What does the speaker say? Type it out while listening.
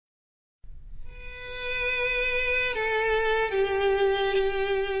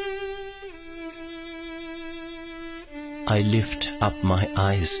I lift up my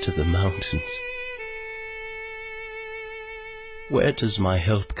eyes to the mountains. Where does my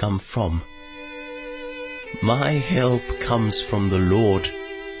help come from? My help comes from the Lord,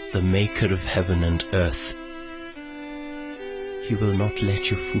 the maker of heaven and earth. He will not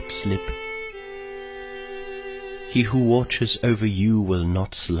let your foot slip. He who watches over you will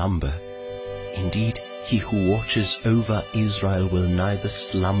not slumber. Indeed, he who watches over Israel will neither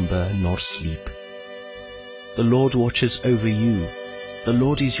slumber nor sleep. The Lord watches over you. The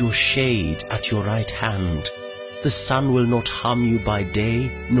Lord is your shade at your right hand. The sun will not harm you by day,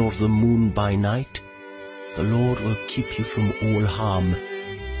 nor the moon by night. The Lord will keep you from all harm.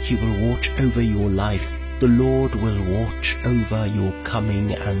 He will watch over your life. The Lord will watch over your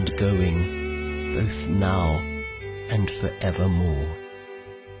coming and going, both now and forevermore.